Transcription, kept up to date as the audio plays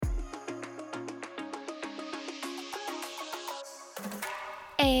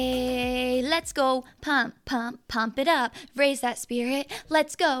Let's go. Pump, pump, pump it up. Raise that spirit.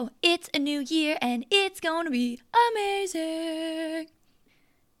 Let's go. It's a new year and it's gonna be amazing.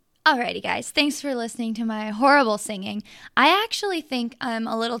 Alrighty guys, thanks for listening to my horrible singing. I actually think I'm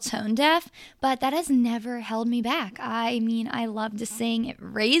a little tone deaf, but that has never held me back. I mean, I love to sing. It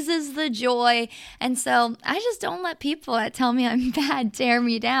raises the joy. And so I just don't let people that tell me I'm bad tear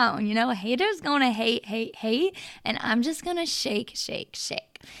me down. You know, haters gonna hate, and I'm just gonna shake.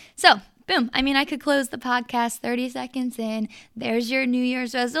 So boom. I mean, I could close the podcast 30 seconds in. There's your New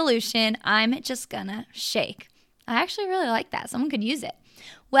Year's resolution. I'm just gonna shake. I actually really like that. Someone could use it.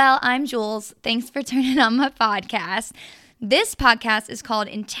 Well, I'm Jules. Thanks for turning on my podcast. This podcast is called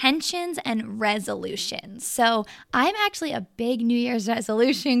Intentions and Resolutions. So I'm actually a big New Year's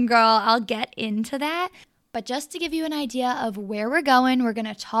resolution girl. I'll get into that. But just to give you an idea of where we're going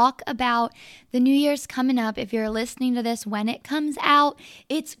to talk about the New Year's coming up. If you're listening to this when it comes out,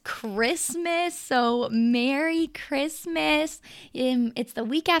 it's Christmas, so Merry Christmas. It's the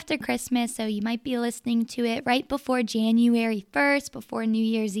week after Christmas, so you might be listening to it right before January 1st, before New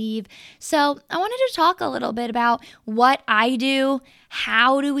Year's Eve. So I wanted to talk a little bit about what I do,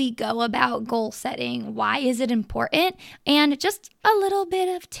 how do we go about goal setting, why is it important, and just a little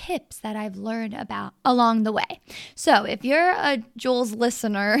bit of tips that I've learned about along the way. So if you're a Jules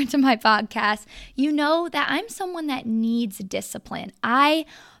listener to my podcast, you know that I'm someone that needs discipline. I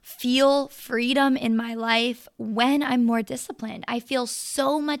feel freedom in my life when I'm more disciplined. I feel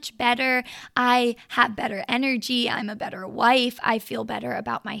so much better. I have better energy. I'm a better wife. I feel better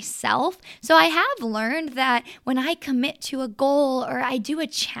about myself. So I have learned that when I commit to a goal or I do a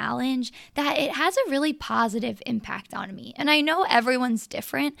challenge, that it has a really positive impact on me. And I know everyone's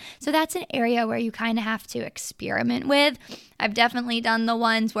different. So that's an area where you kind of have to experiment with. I've definitely done the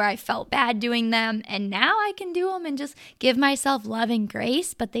ones where I felt bad doing them, and now I can do them and just give myself love and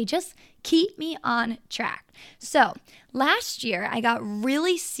grace, but they just keep me on track. So last year, I got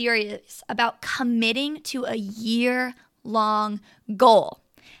really serious about committing to a year-long goal.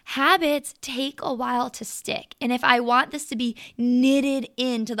 Habits take a while to stick. And if I want this to be knitted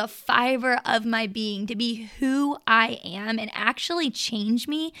into the fiber of my being, to be who I am and actually change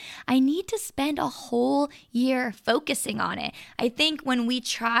me, I need to spend a whole year focusing on it. I think when we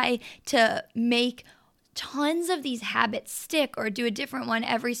try to make tons of these habits stick or do a different one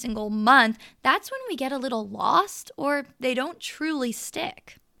every single month, that's when we get a little lost or they don't truly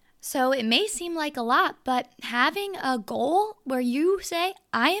stick. So it may seem like a lot, but having a goal where you say,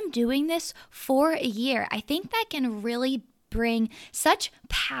 I am doing this for a year, I think that can really bring such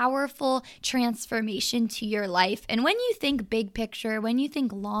powerful transformation to your life. And when you think big picture, when you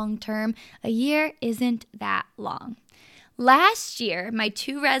think long term, a year isn't that long. Last year, my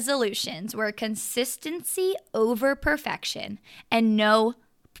 2 resolutions were consistency over perfection and no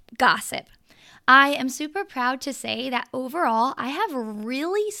gossip. I am super proud to say that overall, I have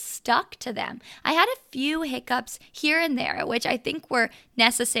really stuck to them. I had a few hiccups here and there, which I think were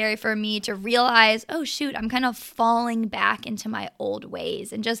necessary for me to realize, oh shoot, I'm kind of falling back into my old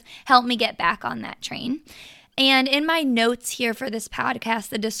ways, and just help me get back on that train. And in my notes here for this podcast,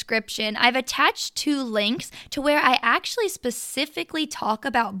 the description, I've attached 2 links to where I actually specifically talk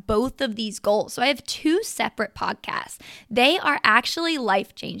about both of these goals. So I have 2 separate podcasts. They are actually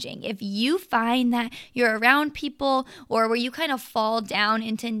life-changing. If you find that you're around people or where you kind of fall down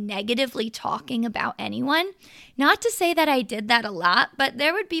into negatively talking about anyone, not to say that I did that a lot, but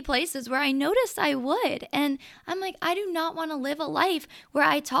there would be places where I noticed I would. And I'm like, I do not want to live a life where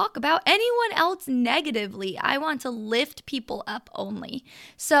I talk about anyone else negatively. I want to lift people up only.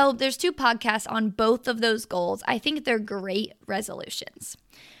 So there's 2 podcasts on both of those goals. I think they're great resolutions.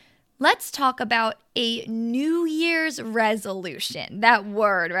 Let's talk about a New Year's resolution. That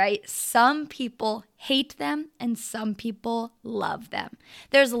word, right? Some people hate them and some people love them.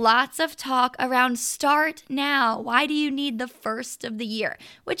 There's lots of talk around start now. Why do you need the first of the year?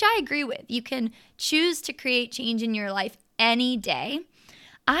 Which I agree with. You can choose to create change in your life any day.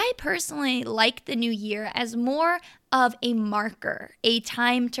 I personally like the new year as more of a marker, a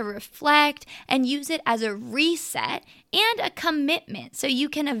time to reflect and use it as a reset and a commitment so you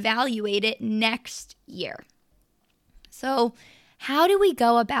can evaluate it next year. So, how do we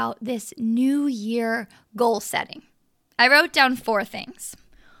go about this new year goal setting? I wrote down 4 things.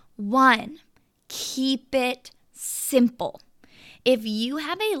 1, keep it simple. If you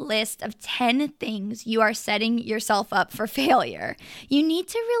have a list of 10 things you are setting yourself up for failure, you need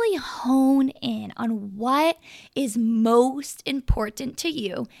to really hone in on what is most important to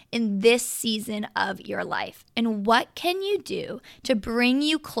you in this season of your life, and what can you do to bring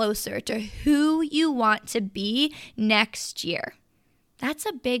you closer to who you want to be next year. That's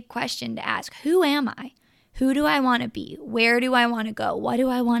a big question to ask. Who am I? Who do I want to be? Where do I want to go? What do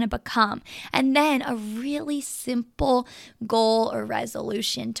I want to become? And then a really simple goal or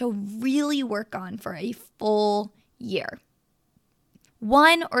resolution to really work on for a full year.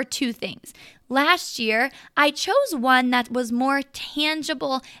 1 or 2 things. Last year, I chose one that was more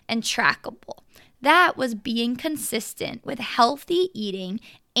tangible and trackable. That was being consistent with healthy eating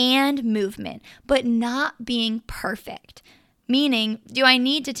and movement, but not being perfect. Meaning, do I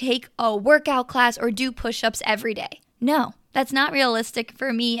need to take a workout class or do push-ups every day? No, that's not realistic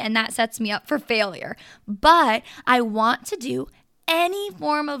for me, and that sets me up for failure. But I want to do any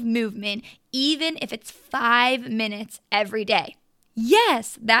form of movement, even if it's 5 minutes every day.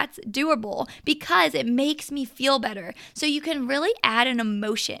 Yes, that's doable because it makes me feel better. So you can really add an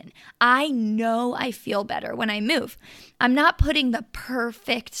emotion. I know I feel better when I move. I'm not putting the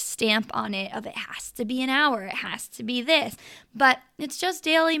perfect stamp on it of it has to be an hour, it has to be this, but it's just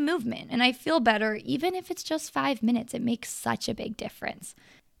daily movement and I feel better even if it's just 5 minutes. It makes such a big difference.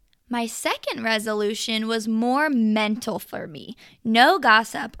 My second resolution was more mental for me. No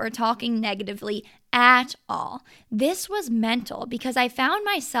gossip or talking negatively at all. This was mental because I found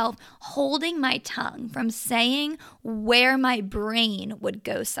myself holding my tongue from saying where my brain would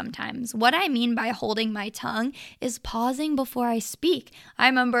go sometimes. What I mean by holding my tongue is pausing before I speak. I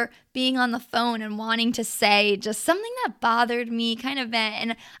remember being on the phone and wanting to say just something that bothered me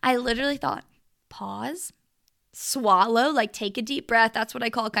and I literally thought, pause. Swallow, like take a deep breath. That's what I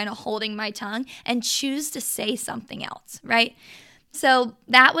call kind of holding my tongue and choose to say something else, right? So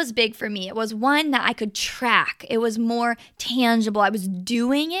that was big for me. It was one that I could track. It was more tangible. I was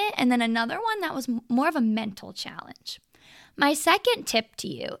doing it. And then another one that was more of a mental challenge. My second tip to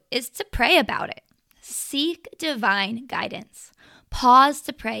you is to pray about it. Seek divine guidance. Pause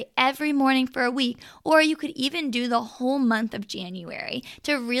to pray every morning for a week, or you could even do the whole month of January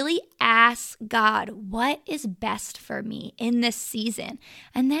to really ask God, what is best for me in this season?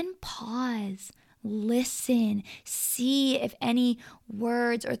 And then pause, listen, see if any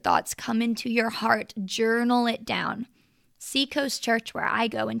words or thoughts come into your heart, journal it down. Seacoast Church, where I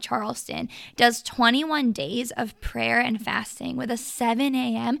go in Charleston, does 21 days of prayer and fasting with a 7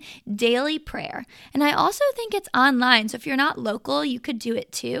 a.m. daily prayer. And I also think it's online, so if you're not local, you could do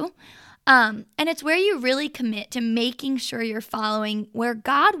it too. And it's where you really commit to making sure you're following where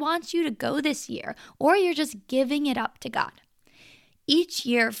God wants you to go this year, or you're just giving it up to God. Each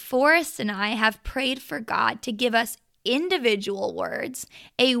year, Forrest and I have prayed for God to give us individual words,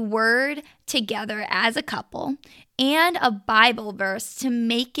 a word together as a couple, and a Bible verse to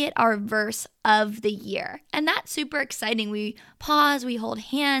make it our verse of the year. And that's super exciting. We pause, we hold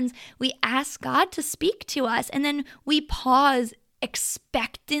hands, we ask God to speak to us, and then we pause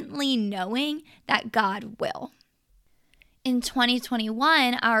expectantly knowing that God will. In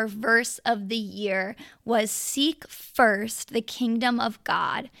 2021, our verse of the year was seek first the kingdom of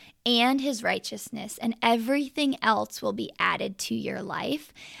God and his righteousness, and everything else will be added to your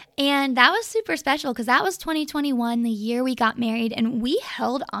life. And that was super special because that was 2021, the year we got married, and we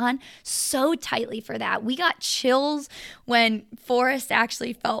held on so tightly for that. We got chills when Forrest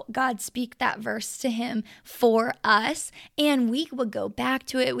actually felt God speak that verse to him for us, and we would go back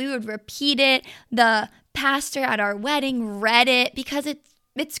to it. We would repeat it. The pastor at our wedding read it because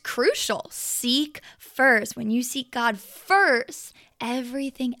it's crucial. Seek first. When you seek God first,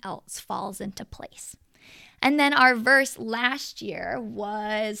 everything else falls into place. And then our verse last year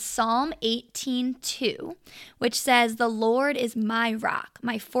was Psalm 18:2, which says, "The Lord is my rock,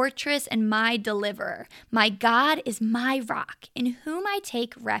 my fortress, and my deliverer. My God is my rock, in whom I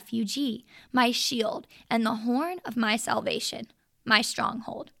take refuge, my shield, and the horn of my salvation, my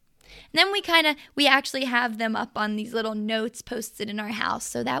stronghold." And then we actually have them up on these little notes posted in our house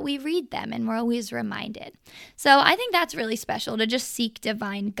so that we read them and we're always reminded. So I think that's really special to just seek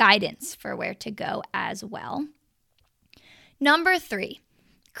divine guidance for where to go as well. Number 3,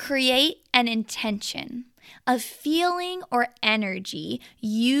 create an intention, a feeling or energy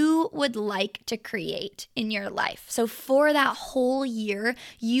you would like to create in your life. So for that whole year,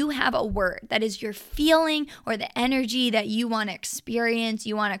 you have a word that is your feeling or the energy that you want to experience,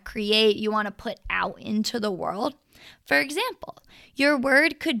 you want to create, you want to put out into the world. For example, your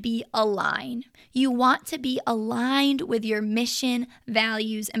word could be align. You want to be aligned with your mission,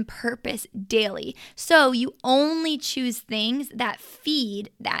 values, and purpose daily. So you only choose things that feed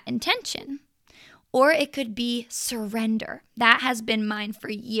that intention. Or it could be surrender. That has been mine for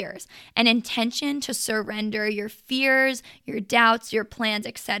years. An intention to surrender your fears, your doubts, your plans,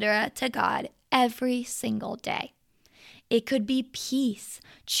 etc. to God every single day. It could be peace,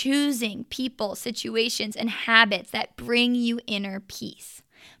 choosing people, situations, and habits that bring you inner peace.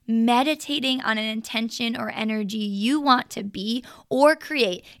 Meditating on an intention or energy you want to be or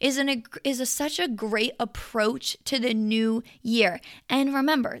create is such a great approach to the new year. And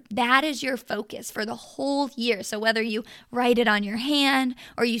remember, that is your focus for the whole year. So whether you write it on your hand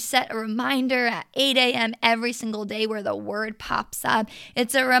or you set a reminder at 8 a.m. every single day where the word pops up,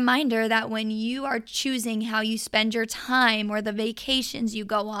 it's a reminder that when you are choosing how you spend your time or the vacations you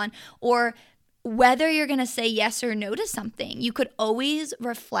go on, or whether you're going to say yes or no to something, you could always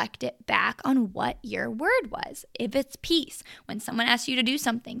reflect it back on what your word was. If it's peace, when someone asks you to do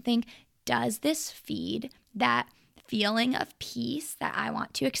something, think, does this feed that feeling of peace that I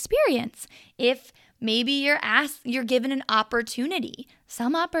want to experience? If maybe you're given an opportunity,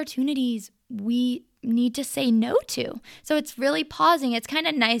 some opportunities we need to say no to. So it's really pausing. It's kind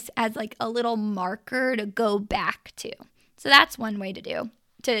of nice as like a little marker to go back to. So that's one way to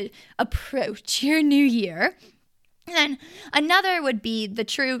approach your new year. And then another would be the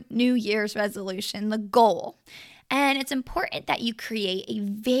true New Year's resolution, the goal. And it's important that you create a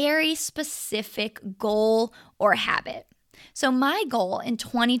very specific goal or habit. So my goal in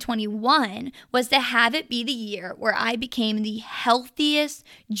 2021 was to have it be the year where I became the healthiest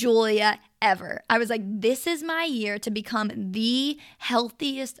Julia ever. I was like, this is my year to become the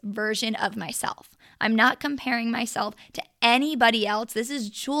healthiest version of myself. I'm not comparing myself to anybody else. This is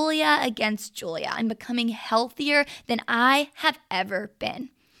Julia against Julia. I'm becoming healthier than I have ever been.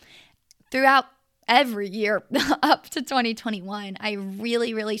 Throughout every year up to 2021, I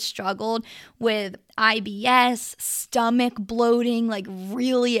really, really struggled with IBS, stomach bloating, like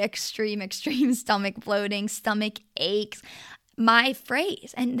really extreme stomach bloating, stomach aches. My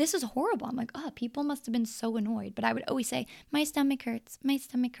phrase, and this is horrible. I'm like, oh, people must have been so annoyed. But I would always say, my stomach hurts, my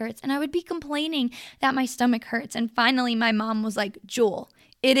stomach hurts. And I would be complaining that my stomach hurts. And finally, my mom was like, Jewel,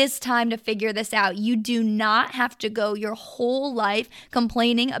 it is time to figure this out. You do not have to go your whole life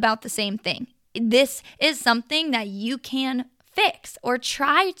complaining about the same thing. This is something that you can fix or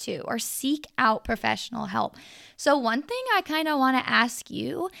try to or seek out professional help. So one thing I kind of want to ask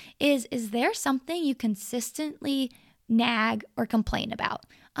you is there something you consistently nag or complain about?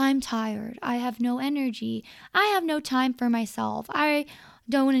 I'm tired. I have no energy. I have no time for myself. I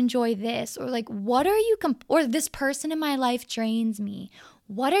don't enjoy this. Or like, what are you, or this person in my life drains me.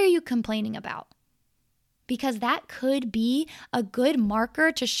 What are you complaining about? Because that could be a good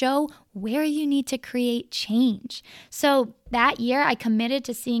marker to show where you need to create change. So that year, I committed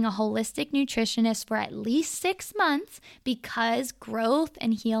to seeing a holistic nutritionist for at least 6 months because growth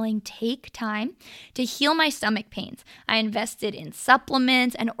and healing take time. To heal my stomach pains, I invested in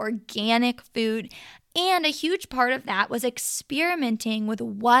supplements and organic food. And a huge part of that was experimenting with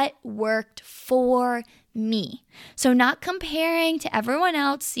what worked for me. So not comparing to everyone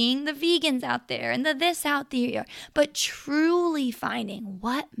else, seeing the vegans out there and the this out there, but truly finding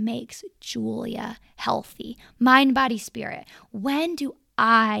what makes Julia healthy, mind, body, spirit. When do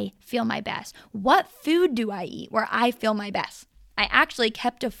I feel my best? What food do I eat where I feel my best? I actually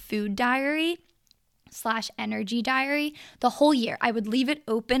kept a food diary / energy diary the whole year. I would leave it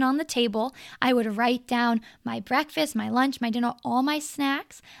open on the table. I would write down my breakfast, my lunch, my dinner, all my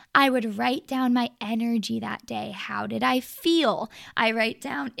snacks. I would write down my energy that day. How did I feel? I write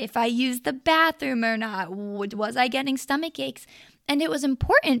down if I used the bathroom or not. Was I getting stomach aches? And it was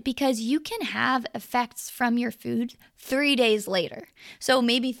important because you can have effects from your food 3 days later. So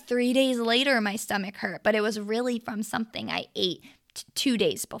maybe 3 days later, my stomach hurt, but it was really from something I ate 2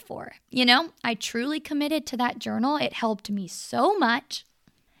 days before. I truly committed to that journal. It helped me so much.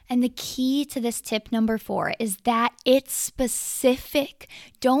 And the key to this tip number 4 is that it's specific.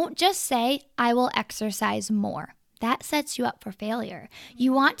 Don't just say, I will exercise more. That sets you up for failure.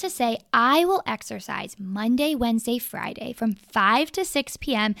 You want to say, I will exercise Monday, Wednesday, Friday from 5 to 6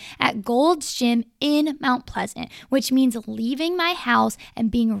 p.m. at Gold's Gym in Mount Pleasant, which means leaving my house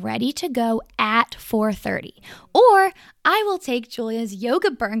and being ready to go at 4:30. Or I will take Julia's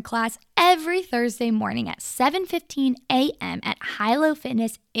yoga burn class every Thursday morning at 7:15 a.m. at Hilo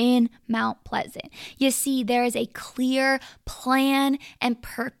Fitness in Mount Pleasant. You see, there is a clear plan and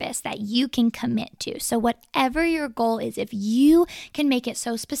purpose that you can commit to. So whatever your goal is, if you can make it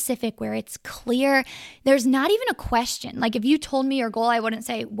so specific where it's clear, there's not even a question. Like if you told me your goal, I wouldn't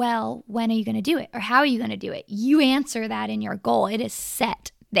say, well, when are you going to do it? Or how are you going to do it? You answer that in your goal. It is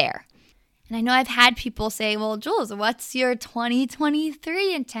set there. And I know I've had people say, well, Jules, what's your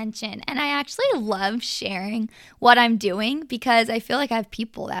 2023 intention? And I actually love sharing what I'm doing because I feel like I have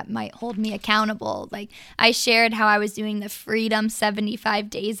people that might hold me accountable. Like I shared how I was doing the Freedom 75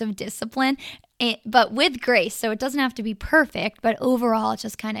 Days of Discipline. but with grace. So it doesn't have to be perfect, but overall, it's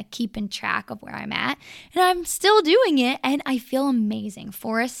just kind of keeping track of where I'm at. And I'm still doing it, and I feel amazing.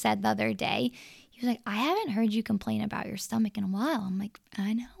 Forrest said the other day, he was like, I haven't heard you complain about your stomach in a while. I'm like,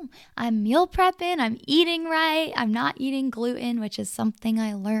 I know. I'm meal prepping. I'm eating right. I'm not eating gluten, which is something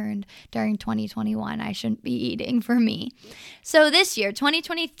I learned during 2021 I shouldn't be eating for me. So this year,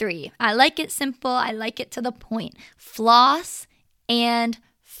 2023, I like it simple. I like it to the point. Floss and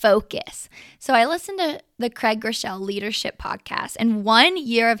focus. So I listened to the Craig Groeschel Leadership Podcast, and 1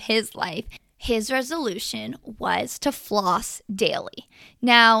 year of his life, his resolution was to floss daily.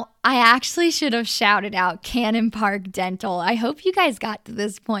 Now, I actually should have shouted out Cannon Park Dental. I hope you guys got to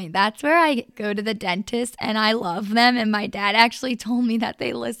this point. That's where I go to the dentist, and I love them. And my dad actually told me that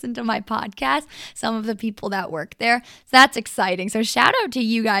they listen to my podcast, some of the people that work there. So that's exciting. So shout out to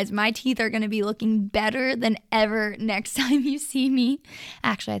you guys. My teeth are going to be looking better than ever next time you see me.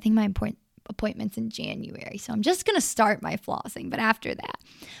 Actually, I think my appointment's in January, so I'm just going to start my flossing, but after that.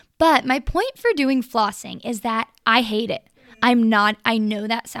 But my point for doing flossing is that I hate it. I know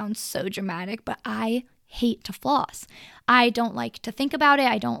that sounds so dramatic, but I hate to floss. I don't like to think about it.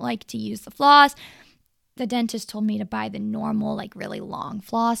 I don't like to use the floss. The dentist told me to buy the normal, like really long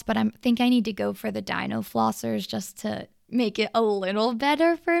floss, but I think I need to go for the Dino flossers just to make it a little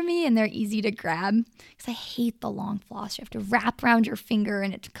better for me, and they're easy to grab because I hate the long floss. You have to wrap around your finger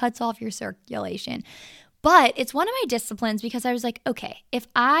and it cuts off your circulation. But it's one of my disciplines because I was like, okay, if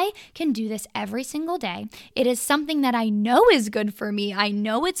I can do this every single day, it is something that I know is good for me. I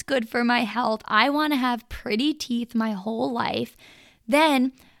know it's good for my health. I want to have pretty teeth my whole life.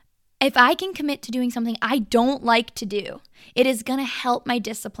 Then if I can commit to doing something I don't like to do, it is going to help my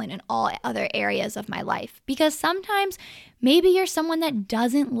discipline in all other areas of my life. Because sometimes maybe you're someone that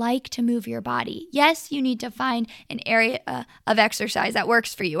doesn't like to move your body. Yes, you need to find an area of exercise that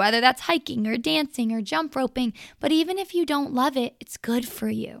works for you, whether that's hiking or dancing or jump roping. But even if you don't love it, it's good for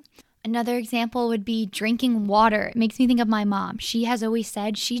you. Another example would be drinking water. It makes me think of my mom. She has always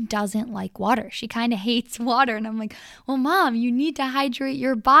said she doesn't like water. She kind of hates water. And I'm like, well, Mom, you need to hydrate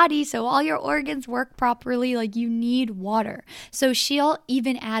your body so all your organs work properly. Like, you need water. So she'll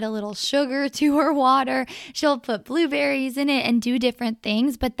even add a little sugar to her water. She'll put blueberries in it and do different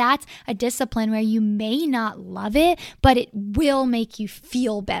things. But that's a discipline where you may not love it, but it will make you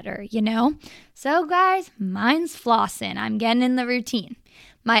feel better, you know? So guys, mine's flossing. I'm getting in the routine.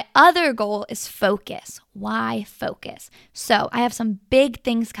 My other goal is focus. Why focus? So I have some big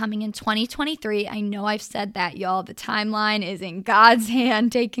things coming in 2023. I know I've said that, y'all. The timeline is in God's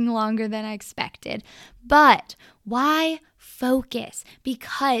hand, taking longer than I expected. But why focus?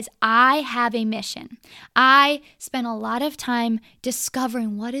 Because I have a mission. I spent a lot of time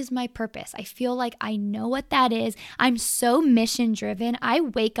discovering what is my purpose. I feel like I know what that is. I'm so mission driven. I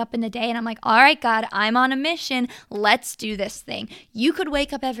wake up in the day and I'm like, all right, God, I'm on a mission. Let's do this thing. You could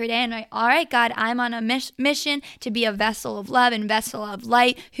wake up every day and like, all right, God, I'm on a mission to be a vessel of love and vessel of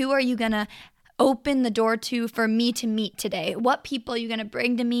light. Who are you going to open the door to for me to meet today? What people are you going to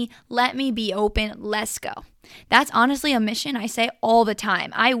bring to me? Let me be open. Let's go. That's honestly a mission I say all the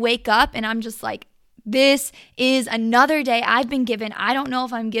time. I wake up and I'm just like, this is another day I've been given. I don't know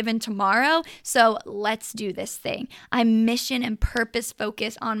if I'm given tomorrow, so let's do this thing. I'm mission and purpose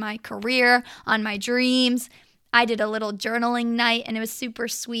focused on my career, on my dreams. I did a little journaling night and it was super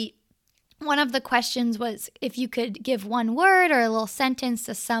sweet. One of the questions was if you could give one word or a little sentence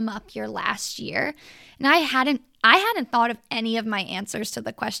to sum up your last year. And I hadn't thought of any of my answers to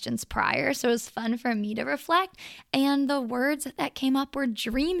the questions prior, so it was fun for me to reflect. And the words that came up were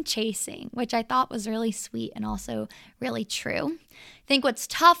dream chasing, which I thought was really sweet and also really true. I think what's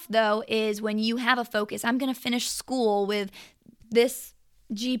tough, though, is when you have a focus. I'm going to finish school with this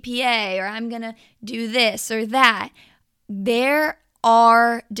GPA, or I'm going to do this or that. There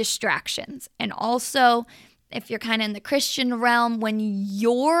are distractions. And also, if you're kind of in the Christian realm, when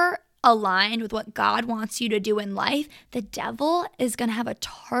you're aligned with what God wants you to do in life, the devil is going to have a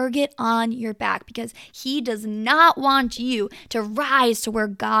target on your back because he does not want you to rise to where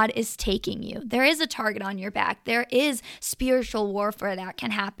God is taking you. There is a target on your back. There is spiritual warfare that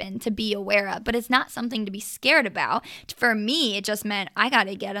can happen to be aware of, but it's not something to be scared about. For me, it just meant I got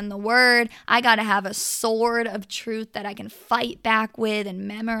to get in the Word. I got to have a sword of truth that I can fight back with and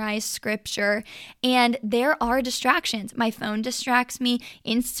memorize scripture. And there are distractions. My phone distracts me.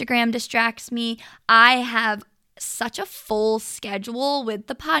 Instagram distracts me. I have such a full schedule with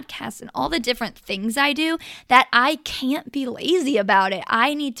the podcast and all the different things I do that I can't be lazy about it.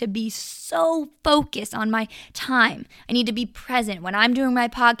 I need to be so focused on my time. I need to be present. When I'm doing my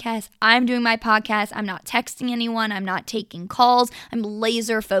podcast, I'm doing my podcast. I'm not texting anyone. I'm not taking calls. I'm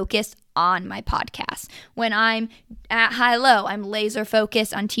laser focused on my podcast. When I'm at high-low, I'm laser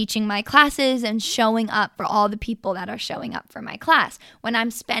focused on teaching my classes and showing up for all the people that are showing up for my class. When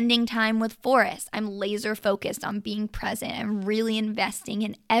I'm spending time with Forrest, I'm laser focused on being present and really investing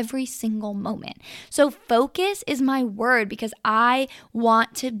in every single moment. So focus is my word because I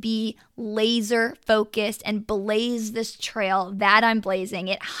want to be laser focused and blaze this trail that I'm blazing.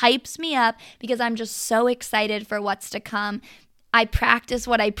 It hypes me up because I'm just so excited for what's to come. I practice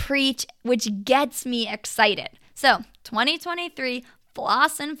what I preach, which gets me excited. So 2023,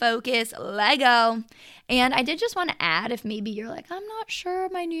 floss and focus, Lego. And I did just want to add, if maybe you're like, I'm not sure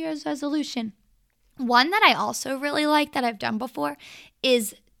of my New Year's resolution. One that I also really like that I've done before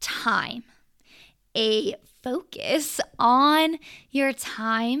is time. A focus on your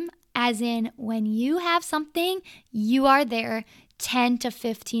time, as in when you have something, you are there 10 to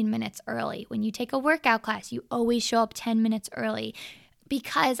 15 minutes early. When you take a workout class, you always show up 10 minutes early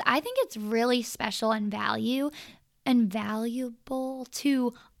because I think it's really special and valuable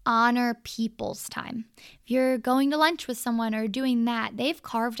to honor people's time. If you're going to lunch with someone or doing that, they've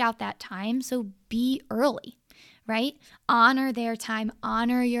carved out that time, so be early. Right? Honor their time,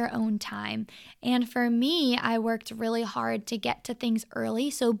 honor your own time. And for me, I worked really hard to get to things early.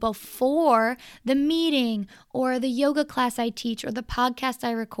 So before the meeting or the yoga class I teach or the podcast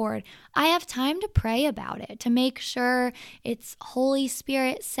I record, I have time to pray about it, to make sure it's Holy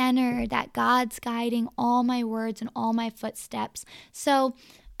Spirit centered, that God's guiding all my words and all my footsteps. So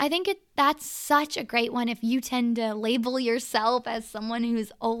I think that's such a great one. If you tend to label yourself as someone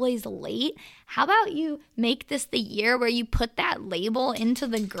who's always late, how about you make this the year where you put that label into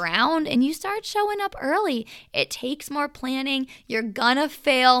the ground and you start showing up early? It takes more planning. You're gonna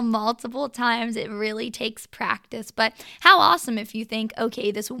fail multiple times. It really takes practice. But how awesome if you think, okay,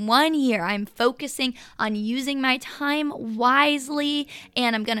 this one year I'm focusing on using my time wisely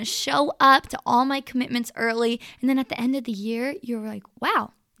and I'm gonna show up to all my commitments early. And then at the end of the year, you're like,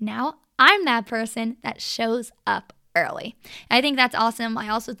 wow, now I'm that person that shows up early. I think that's awesome. I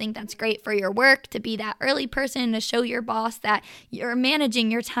also think that's great for your work to be that early person, to show your boss that you're managing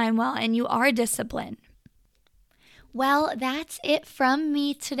your time well and you are disciplined. Well, that's it from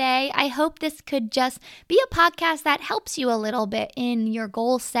me today. I hope this could just be a podcast that helps you a little bit in your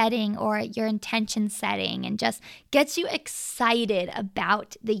goal setting or your intention setting and just gets you excited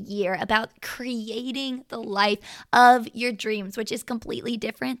about the year, about creating the life of your dreams, which is completely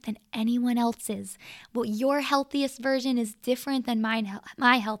different than anyone else's. Well, your healthiest version is different than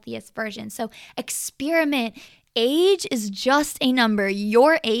my healthiest version. So experiment. Age is just a number.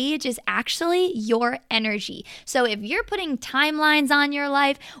 Your age is actually your energy. So if you're putting timelines on your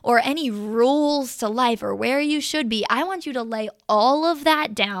life or any rules to life or where you should be, I want you to lay all of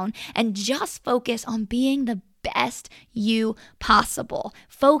that down and just focus on being the best you possible.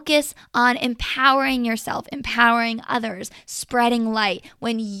 Focus on empowering yourself, empowering others, spreading light.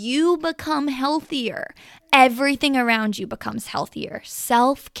 When you become healthier, everything around you becomes healthier.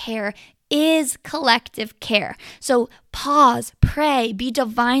 Self-care is collective care. So pause, pray, be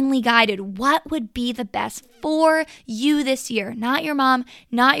divinely guided. What would be the best for you this year? Not your mom,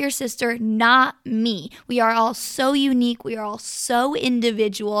 not your sister, not me. We are all so unique. We are all so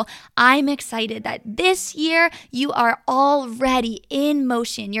individual. I'm excited that this year you are already in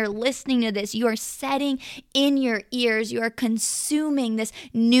motion. You're listening to this. You are setting in your ears. You are consuming this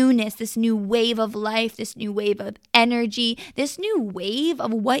newness, this new wave of life, this new wave of energy, this new wave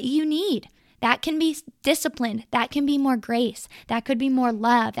of what you need. That can be discipline. That can be more grace. That could be more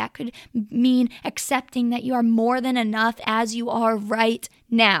love. That could mean accepting that you are more than enough as you are right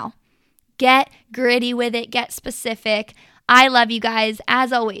now. Get gritty with it. Get specific. I love you guys.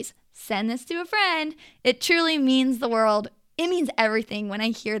 As always, send this to a friend. It truly means the world. It means everything when I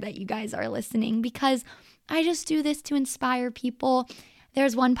hear that you guys are listening because I just do this to inspire people.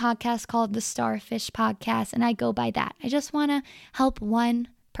 There's one podcast called the Starfish Podcast, and I go by that. I just want to help one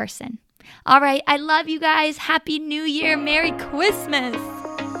person. All right, I love you guys. Happy New Year. Merry Christmas.